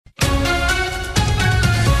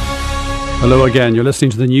Hello again. You're listening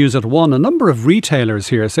to the news at 1. A number of retailers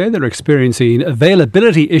here say they're experiencing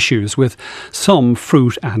availability issues with some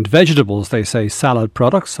fruit and vegetables. They say salad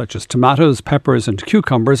products such as tomatoes, peppers and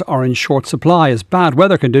cucumbers are in short supply as bad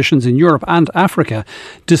weather conditions in Europe and Africa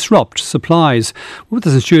disrupt supplies. With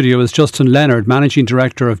us in studio is Justin Leonard, Managing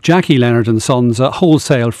Director of Jackie Leonard and Sons, a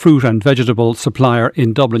wholesale fruit and vegetable supplier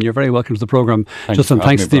in Dublin. You're very welcome to the programme. Justin,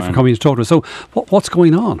 thanks Steve for coming to talk to us. So what's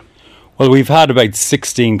going on? Well, we've had about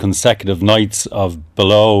 16 consecutive nights of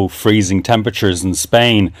below freezing temperatures in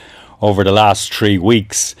Spain over the last 3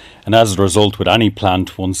 weeks. And as a result, with any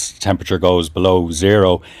plant, once the temperature goes below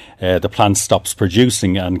zero, the plant stops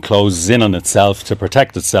producing and closes in on itself to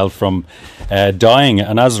protect itself from dying.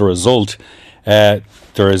 And as a result, there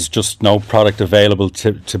is just no product available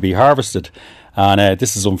to be harvested. And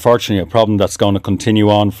this is unfortunately a problem that's going to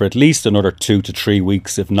continue on for at least another 2 to 3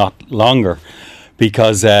 weeks, if not longer,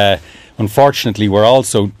 because unfortunately, we're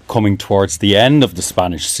also coming towards the end of the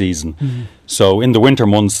Spanish season. Mm-hmm. So in the winter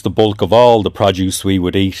months, the bulk of all the produce we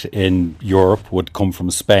would eat in Europe would come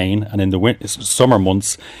from Spain. And in the summer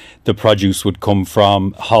months, the produce would come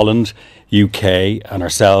from Holland, UK, and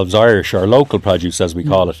ourselves, Irish, our local produce, as we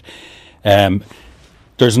call it.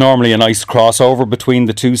 There's normally a nice crossover between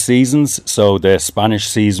the two seasons. So the Spanish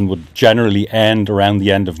season would generally end around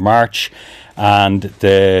the end of March, and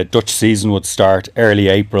the Dutch season would start early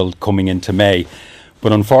April coming into May.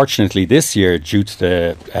 But unfortunately this year, due to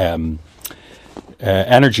the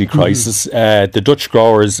energy crisis, the Dutch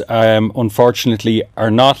growers unfortunately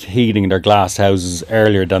are not heating their glass houses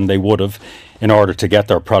earlier than they would have in order to get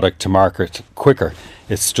their product to market quicker.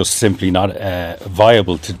 It's just simply not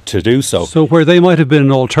viable to do so. So where they might have been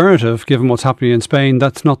an alternative, given what's happening in Spain,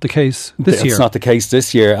 that's not the case this year. It's not the case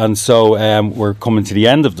this year. And so we're coming to the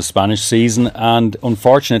end of the Spanish season. And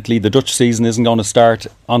unfortunately, the Dutch season isn't going to start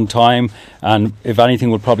on time. And if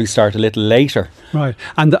anything, will probably start a little later. Right.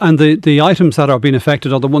 And the items that are being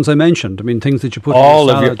affected are the ones I mentioned. I mean, things that you put in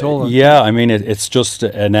your salad. Yeah, I mean, it's just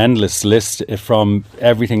an endless list from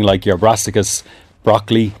everything like your brassicas,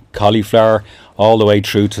 broccoli, cauliflower, all the way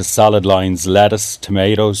through to salad lines, lettuce,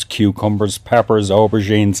 tomatoes, cucumbers, peppers,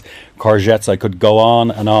 aubergines, courgettes. I could go on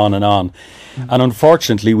and on and on. And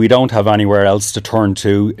unfortunately, we don't have anywhere else to turn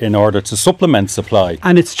to in order to supplement supply.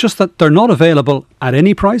 And it's just that they're not available at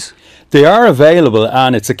any price? They are available,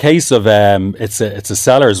 and it's a case of it's a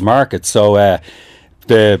seller's market. So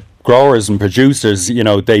the growers and producers,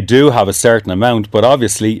 they do have a certain amount, but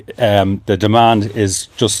obviously the demand is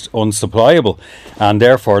just unsuppliable, and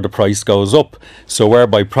therefore the price goes up. So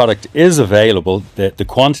whereby product is available, the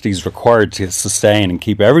quantities required to sustain and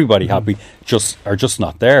keep everybody happy are just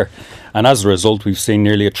not there. And as a result, we've seen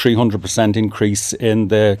nearly a 300% increase in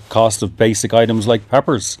the cost of basic items like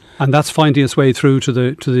peppers. And that's finding its way through to the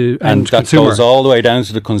end consumer. And that goes all the way down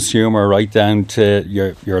to the consumer, right down to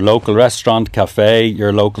your local restaurant, cafe,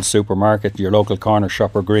 your local supermarket, your local corner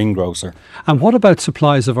shop or greengrocer. And what about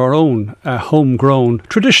supplies of our own homegrown,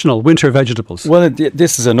 traditional winter vegetables? Well,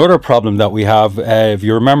 this is another problem that we have. If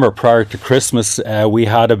you remember, prior to Christmas, we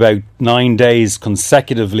had about 9 days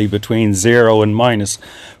consecutively between 0 and minus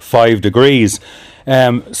 5 degrees.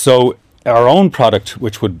 So our own product,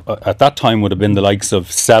 which would at that time would have been the likes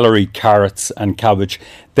of celery, carrots and cabbage,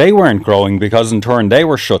 they weren't growing because in turn they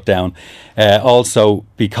were shut down. Also,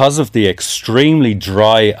 because of the extremely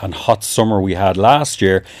dry and hot summer we had last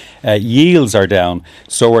year, yields are down.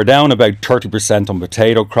 So we're down about 30% on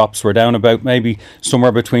potato crops. We're down about maybe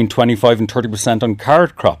somewhere between 25 and 30% on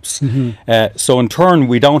carrot crops. So in turn,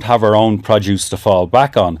 we don't have our own produce to fall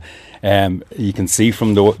back on. You can see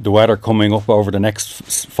from the weather coming up over the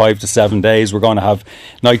next 5 to 7 days, we're going to have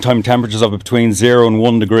nighttime temperatures of between 0 and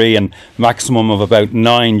 1 degree and maximum of about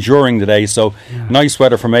 9 during the day. So nice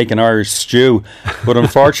weather for making Irish stew. But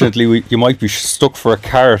unfortunately, you might be stuck for a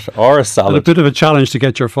carrot or a salad. And a bit of a challenge to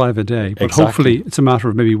get your 5 a day. But hopefully it's a matter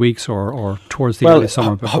of maybe weeks or towards the early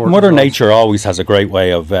summer. Mother Nature always has a great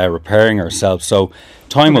way of repairing herself. So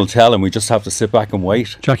time will tell, and we just have to sit back and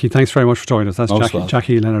wait. Jackie, thanks very much for joining us. That's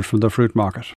Jackie Leonard from the Fruit Market.